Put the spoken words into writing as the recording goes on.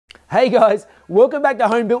Hey guys, welcome back to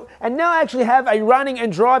Home Built, and now I actually have a running and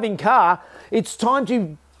driving car. It's time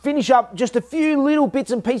to finish up just a few little bits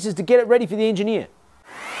and pieces to get it ready for the engineer.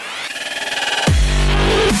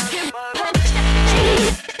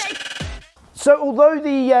 So although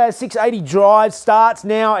the 680 drive starts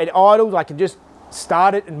now, it idles, I can just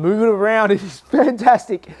start it and move it around. It's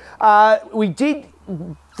fantastic. We did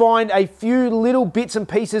find a few little bits and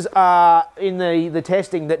pieces in the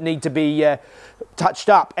testing that need to be touched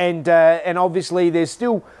up, and obviously there's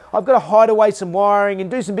still, I've got to hide away some wiring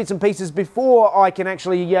and do some bits and pieces before I can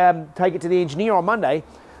actually take it to the engineer on Monday.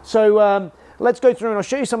 So let's go through and I'll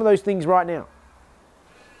show you some of those things right now.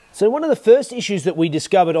 So one of the first issues that we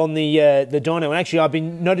discovered on the dyno, and actually I've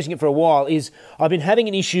been noticing it for a while, is I've been having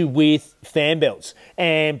an issue with fan belts.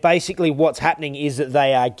 And basically what's happening is that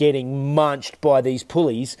they are getting munched by these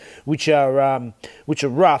pulleys, which are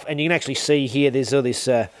rough. And you can actually see here there's all this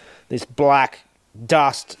black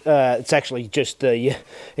dust. It's actually just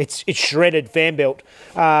it's shredded fan belt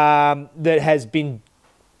that has been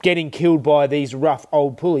getting killed by these rough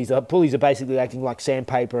old pulleys. The pulleys are basically acting like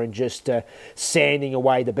sandpaper and just sanding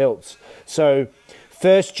away the belts. So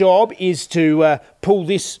first job is to pull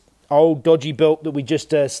this old dodgy belt that we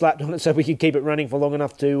just slapped on it so we could keep it running for long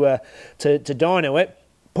enough to dyno it,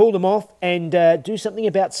 pull them off and do something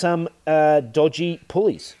about some dodgy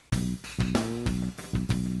pulleys.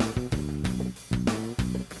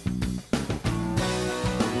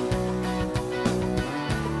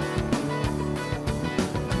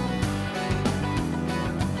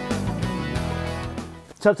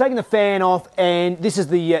 So I've taken the fan off, and this is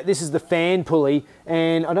the fan pulley,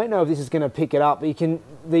 and I don't know if this is going to pick it up, but you can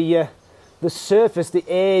the surface, the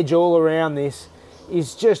edge all around this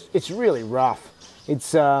is just, it's really rough.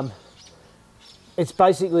 It's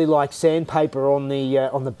basically like sandpaper on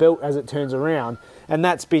the belt as it turns around, and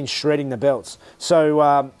that's been shredding the belts.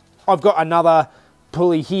 So I've got another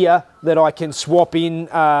pulley here that I can swap in.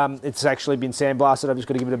 It's actually been sandblasted. I've just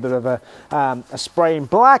got to give it a bit of a spray in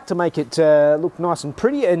black to make it look nice and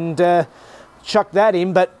pretty, and chuck that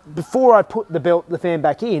in. But before I put the fan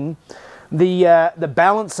back in, the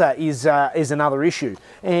balancer is another issue,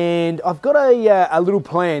 and I've got a little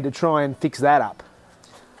plan to try and fix that up.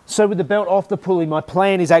 So with the belt off the pulley, my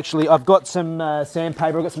plan is actually, I've got some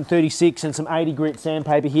sandpaper. I've got some 36 and some 80 grit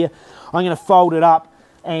sandpaper here. I'm going to fold it up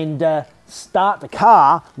and start the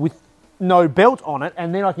car with no belt on it,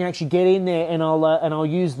 and then I can actually get in there and I'll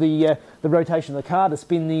use the rotation of the car to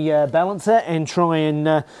spin the balancer and try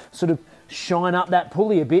and sort of shine up that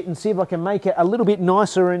pulley a bit and see if I can make it a little bit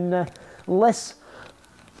nicer and less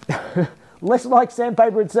less like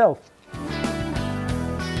sandpaper itself.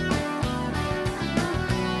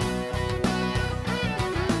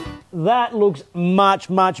 That looks much,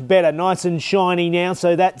 much better, nice and shiny now,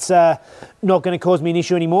 so that's not going to cause me an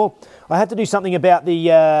issue anymore. I have to do something about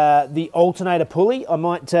the alternator pulley. I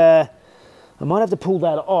might have to pull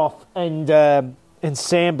that off and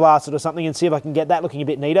sandblast it or something and see if I can get that looking a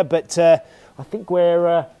bit neater, but I think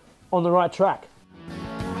we're on the right track.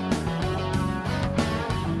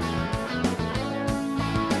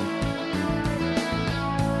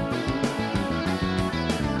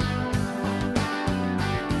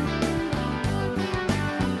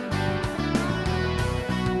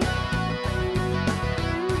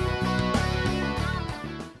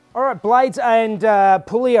 All right, blades and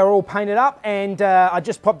pulley are all painted up, and I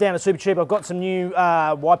just popped down to Super Cheap. I've got some new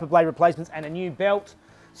wiper blade replacements and a new belt.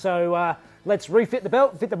 So let's refit the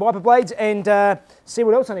belt, fit the wiper blades, and see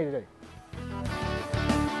what else I need to do.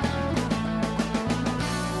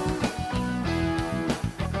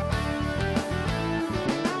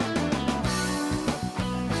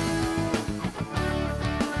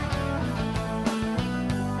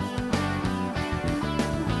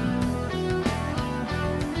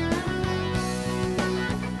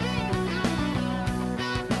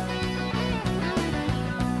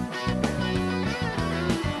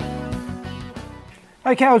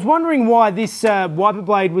 Okay, I was wondering why this wiper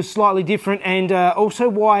blade was slightly different, and also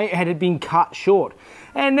why it had been cut short.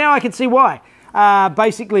 And now I can see why.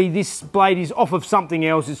 Basically, this blade is off of something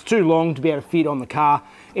else. It's too long to be able to fit on the car.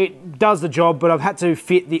 It does the job, but I've had to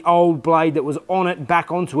fit the old blade that was on it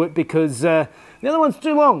back onto it because the other one's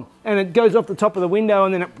too long, and it goes off the top of the window,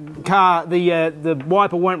 and then the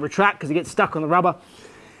wiper won't retract because it gets stuck on the rubber.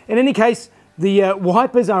 In any case, the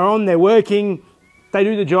wipers are on, they're working, they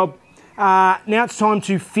do the job. Now it's time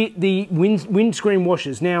to fit the windscreen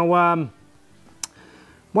washers. Now,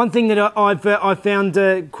 one thing that I've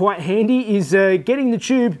found quite handy is getting the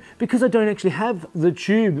tube, because I don't actually have the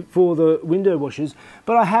tube for the window washers,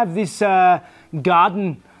 but I have this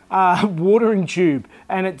garden watering tube,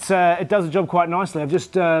 and it does the job quite nicely. I'm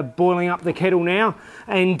just boiling up the kettle now,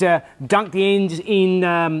 and dunk the ends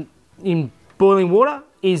in boiling water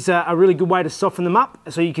is a really good way to soften them up,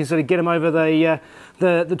 so you can sort of get them over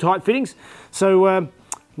the tight fittings. So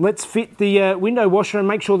let's fit the window washer and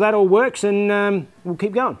make sure that all works, and we'll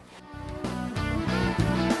keep going.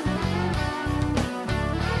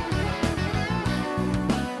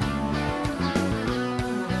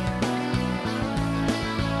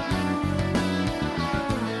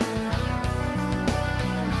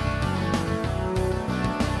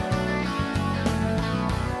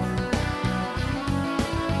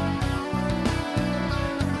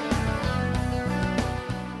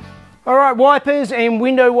 All right, wipers and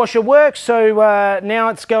window washer works, so now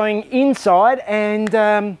it's going inside, and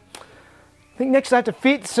I think next I have to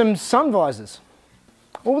fit some sun visors.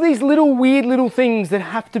 All these little weird little things that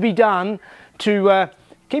have to be done to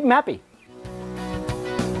keep them happy.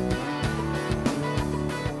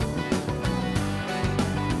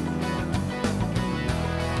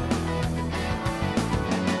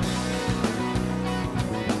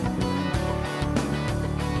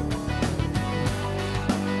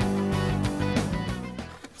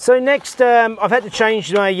 So next, I've had to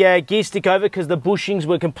change my gear stick over because the bushings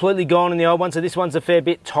were completely gone in the old one. So this one's a fair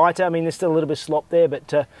bit tighter. I mean, there's still a little bit of slop there,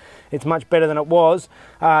 but it's much better than it was.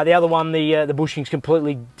 The other one, the bushings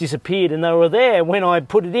completely disappeared, and they were there when I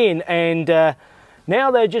put it in, and now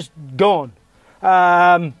they're just gone.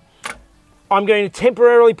 I'm going to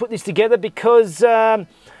temporarily put this together because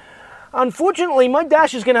unfortunately, my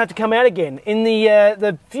dash is going to have to come out again. In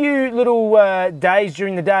the few little days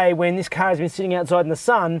during the day when this car has been sitting outside in the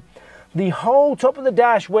sun, the whole top of the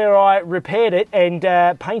dash where I repaired it and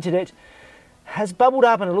painted it has bubbled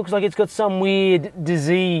up, and it looks like it's got some weird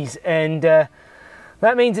disease, and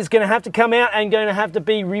that means it's going to have to come out and going to have to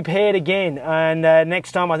be repaired again. And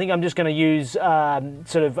next time I think I'm just going to use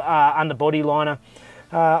sort of underbody liner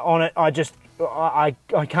on it.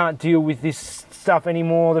 I can't deal with this stuff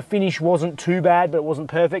anymore. The finish wasn't too bad, but it wasn't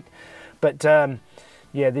perfect. But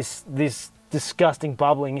yeah, this disgusting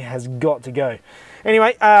bubbling has got to go.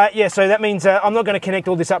 Anyway, yeah, so that means I'm not going to connect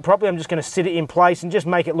all this up properly. I'm just going to sit it in place and just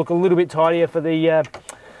make it look a little bit tidier for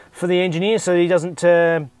the engineer, so he doesn't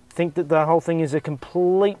think that the whole thing is a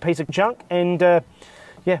complete piece of junk. And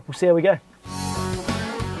yeah, we'll see how we go.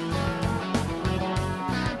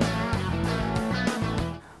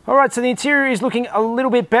 Alright, so the interior is looking a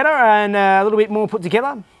little bit better and a little bit more put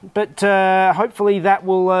together, but hopefully that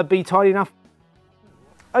will be tidy enough.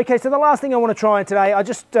 Okay, so the last thing I want to try today, I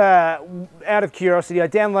just, out of curiosity, I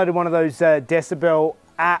downloaded one of those Decibel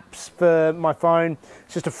apps for my phone.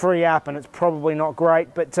 It's just a free app and it's probably not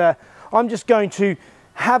great, but I'm just going to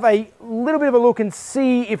have a little bit of a look and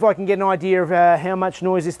see if I can get an idea of how much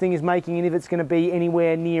noise this thing is making and if it's going to be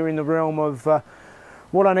anywhere near in the realm of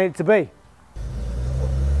what I need it to be.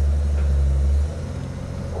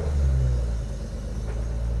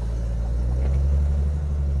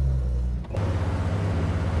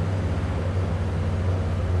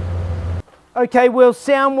 Okay, well,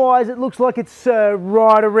 sound-wise, it looks like it's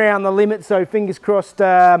right around the limit, so fingers crossed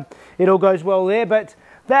it all goes well there. But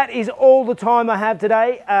that is all the time I have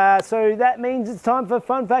today, so that means it's time for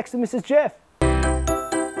Fun Facts with Mrs. Jeff.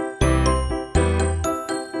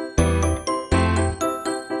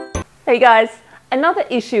 Hey guys, another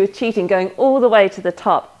issue with cheating going all the way to the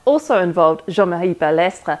top also involved Jean-Marie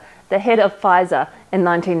Balestre, the head of Pfizer, in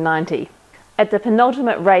 1990. At the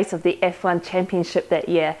penultimate race of the F1 Championship that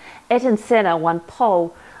year, Ayrton Senna won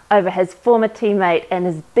pole over his former teammate and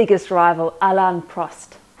his biggest rival, Alain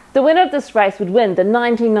Prost. The winner of this race would win the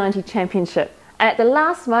 1990 championship, and at the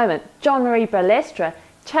last moment, Jean-Marie Balestre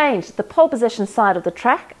changed the pole position side of the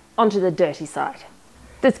track onto the dirty side.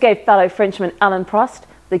 This gave fellow Frenchman Alain Prost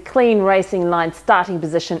the clean racing line starting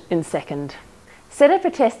position in second. Senna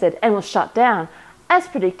protested and was shut down. As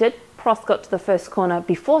predicted, Prost got to the first corner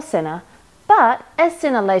before Senna, but as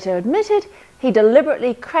Senna later admitted, he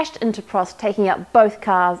deliberately crashed into Prost, taking out both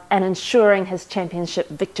cars and ensuring his championship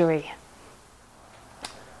victory.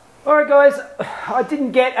 Alright guys, I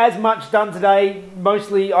didn't get as much done today.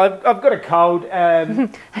 Mostly, I've got a cold,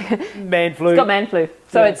 man flu. It's got man flu,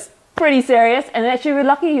 so yeah. It's pretty serious, and actually we're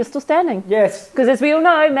lucky you're still standing. Yes. Because as we all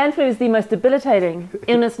know, man flu is the most debilitating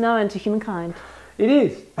illness known to humankind. It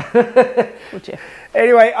is. Well, Jeff.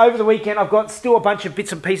 Anyway, over the weekend I've got still a bunch of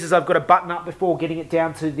bits and pieces I've got to button up before getting it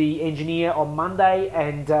down to the engineer on Monday,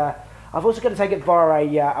 and I've also got to take it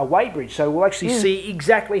via a weigh bridge, so we'll actually see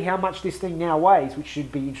exactly how much this thing now weighs, which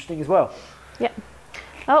should be interesting as well. Yep.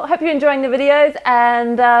 Well, hope you're enjoying the videos,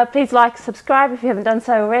 and please like, subscribe if you haven't done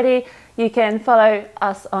so already. You can follow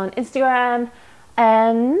us on Instagram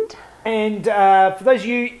And for those of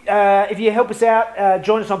you, if you help us out,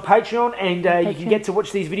 join us on Patreon, and you can get to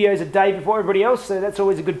watch these videos a day before everybody else, so that's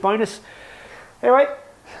always a good bonus. Anyway,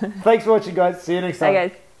 thanks for watching, guys. See you next time. bye,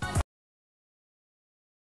 guys.